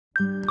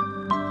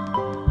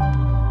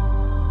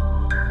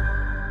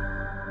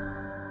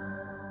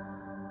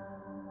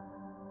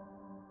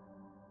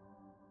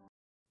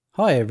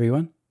Hi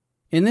everyone.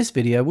 In this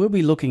video we'll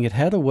be looking at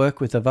how to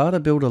work with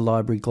Avada Builder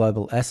Library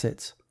Global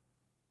Assets.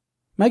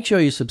 Make sure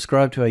you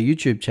subscribe to our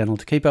YouTube channel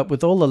to keep up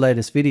with all the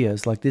latest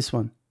videos like this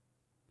one.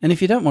 And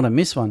if you don't want to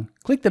miss one,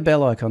 click the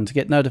bell icon to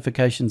get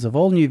notifications of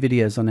all new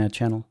videos on our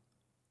channel.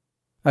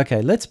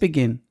 Okay, let's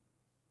begin.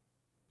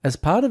 As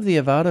part of the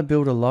Avada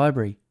Builder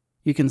Library,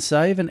 you can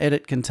save and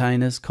edit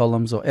containers,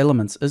 columns or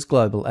elements as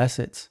global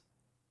assets.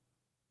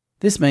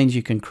 This means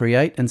you can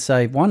create and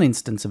save one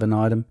instance of an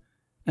item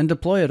and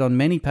deploy it on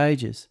many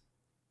pages.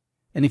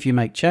 And if you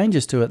make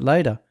changes to it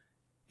later,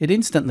 it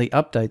instantly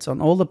updates on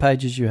all the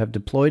pages you have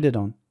deployed it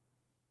on.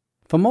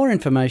 For more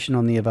information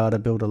on the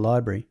Avada Builder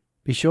Library,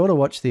 be sure to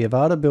watch the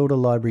Avada Builder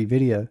Library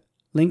video,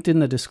 linked in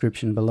the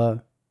description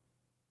below.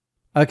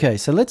 Okay,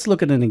 so let's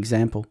look at an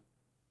example.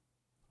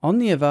 On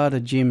the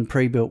Avada Gym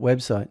pre-built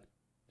website,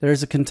 there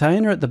is a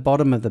container at the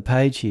bottom of the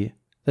page here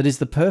that is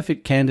the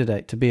perfect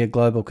candidate to be a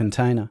global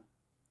container,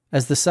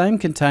 as the same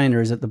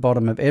container is at the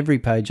bottom of every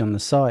page on the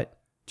site,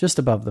 just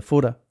above the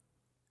footer.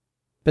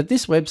 But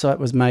this website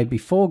was made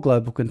before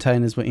global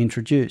containers were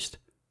introduced,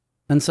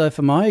 and so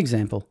for my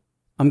example,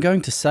 I'm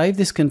going to save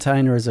this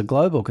container as a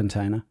global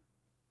container,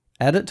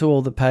 add it to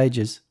all the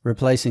pages,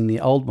 replacing the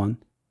old one,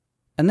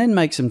 and then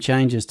make some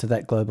changes to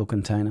that global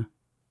container.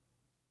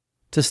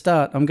 To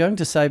start, I'm going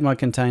to save my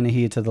container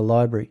here to the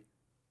library.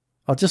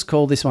 I'll just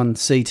call this one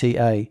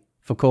CTA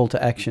for call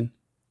to action.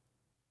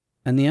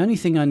 And the only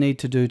thing I need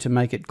to do to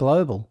make it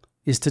global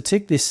is to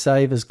tick this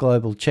Save as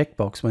Global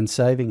checkbox when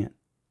saving it.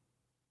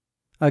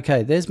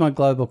 Okay, there's my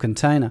global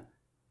container,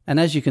 and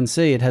as you can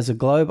see it has a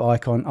globe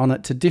icon on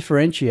it to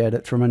differentiate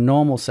it from a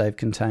normal save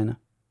container.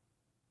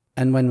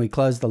 And when we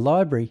close the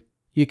library,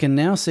 you can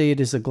now see it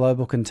is a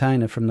global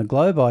container from the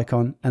globe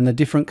icon and the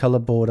different color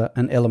border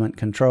and element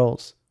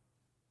controls.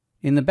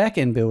 In the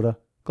backend builder,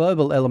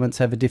 global elements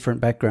have a different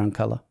background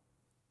color.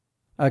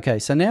 Okay,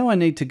 so now I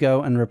need to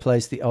go and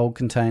replace the old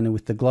container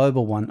with the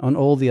global one on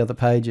all the other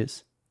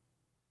pages.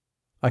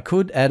 I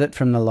could add it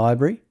from the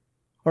library,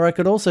 or I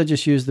could also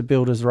just use the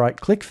builder's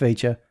right-click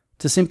feature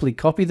to simply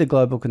copy the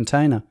global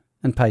container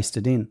and paste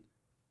it in.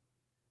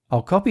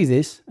 I'll copy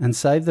this and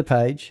save the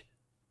page,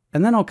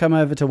 and then I'll come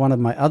over to one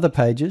of my other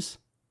pages,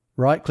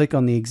 right-click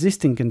on the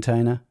existing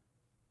container,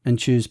 and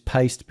choose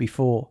Paste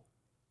Before.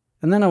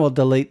 And then I will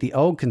delete the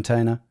old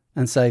container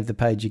and save the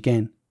page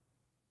again.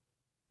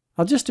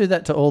 I'll just do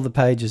that to all the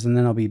pages and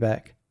then I'll be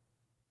back.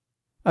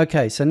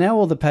 Okay, so now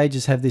all the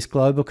pages have this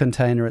global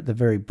container at the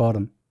very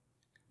bottom.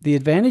 The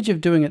advantage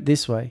of doing it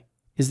this way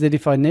is that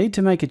if I need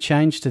to make a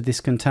change to this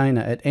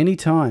container at any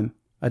time,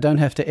 I don't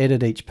have to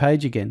edit each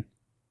page again.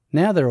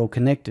 Now they're all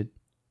connected.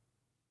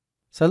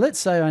 So let's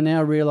say I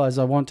now realize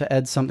I want to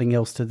add something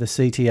else to the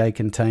CTA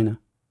container.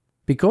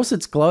 Because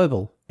it's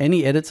global,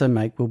 any edits I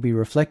make will be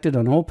reflected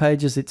on all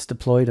pages it's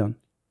deployed on.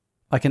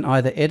 I can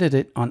either edit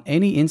it on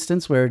any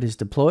instance where it is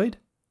deployed,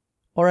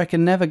 or I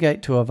can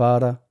navigate to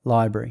Avada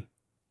Library.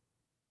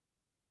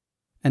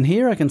 And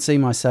here I can see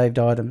my saved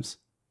items.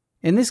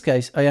 In this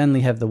case, I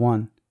only have the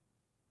one.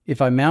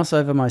 If I mouse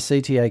over my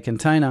CTA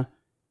container,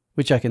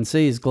 which I can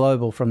see is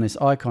global from this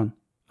icon,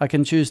 I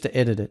can choose to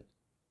edit it.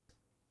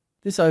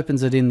 This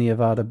opens it in the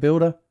Avada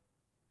Builder,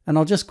 and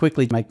I'll just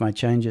quickly make my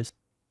changes.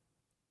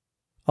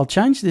 I'll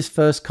change this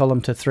first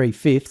column to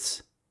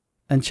 3/5,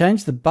 and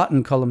change the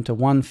button column to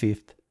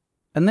 1/5,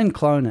 and then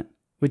clone it,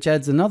 which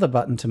adds another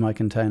button to my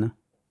container.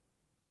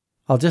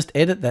 I'll just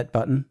edit that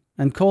button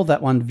and call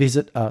that one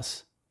Visit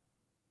Us.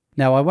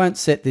 Now I won't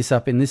set this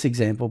up in this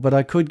example, but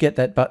I could get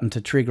that button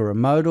to trigger a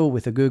modal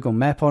with a Google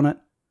map on it,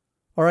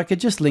 or I could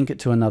just link it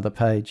to another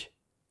page.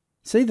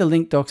 See the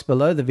link docs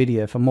below the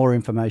video for more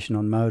information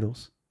on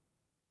modals.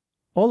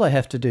 All I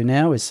have to do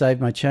now is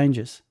save my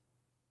changes.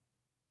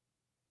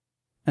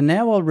 And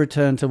now I'll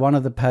return to one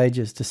of the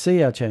pages to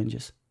see our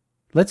changes.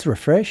 Let's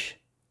refresh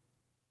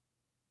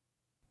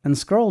and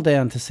scroll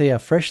down to see our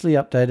freshly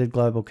updated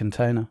global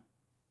container.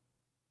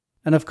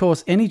 And of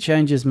course, any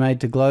changes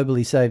made to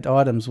globally saved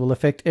items will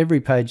affect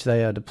every page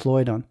they are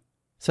deployed on.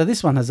 So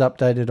this one has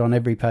updated on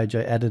every page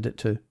I added it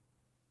to.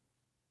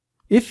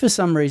 If for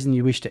some reason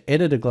you wish to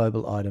edit a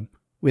global item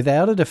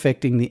without it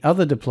affecting the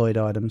other deployed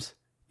items,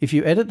 if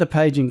you edit the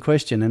page in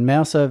question and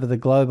mouse over the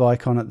globe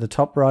icon at the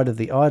top right of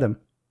the item,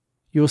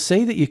 you'll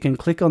see that you can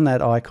click on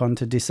that icon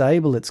to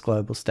disable its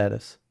global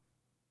status.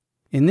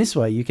 In this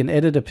way, you can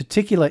edit a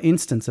particular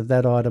instance of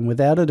that item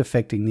without it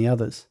affecting the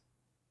others.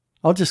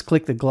 I'll just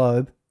click the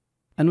globe,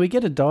 and we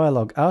get a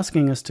dialog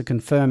asking us to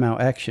confirm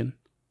our action.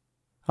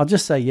 I'll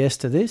just say yes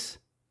to this,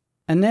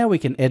 and now we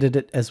can edit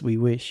it as we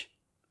wish.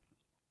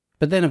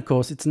 But then of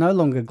course it's no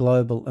longer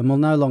global and will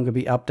no longer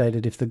be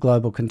updated if the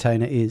global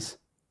container is.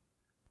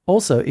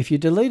 Also, if you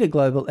delete a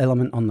global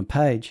element on the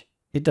page,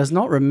 it does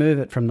not remove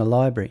it from the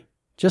library,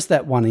 just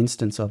that one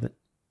instance of it.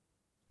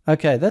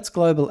 Okay, that's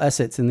global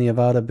assets in the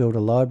Avada Builder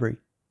Library.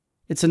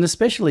 It's an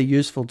especially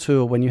useful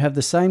tool when you have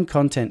the same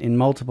content in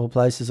multiple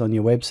places on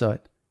your website,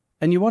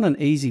 and you want an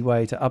easy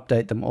way to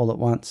update them all at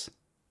once.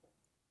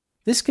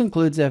 This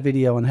concludes our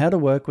video on how to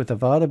work with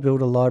Avada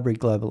Builder Library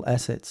Global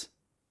Assets.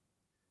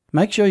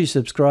 Make sure you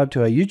subscribe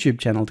to our YouTube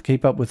channel to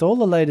keep up with all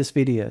the latest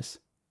videos.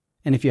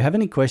 And if you have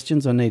any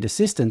questions or need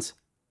assistance,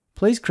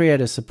 please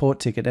create a support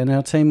ticket and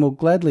our team will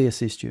gladly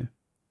assist you.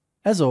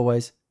 As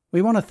always,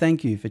 we want to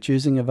thank you for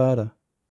choosing Avada.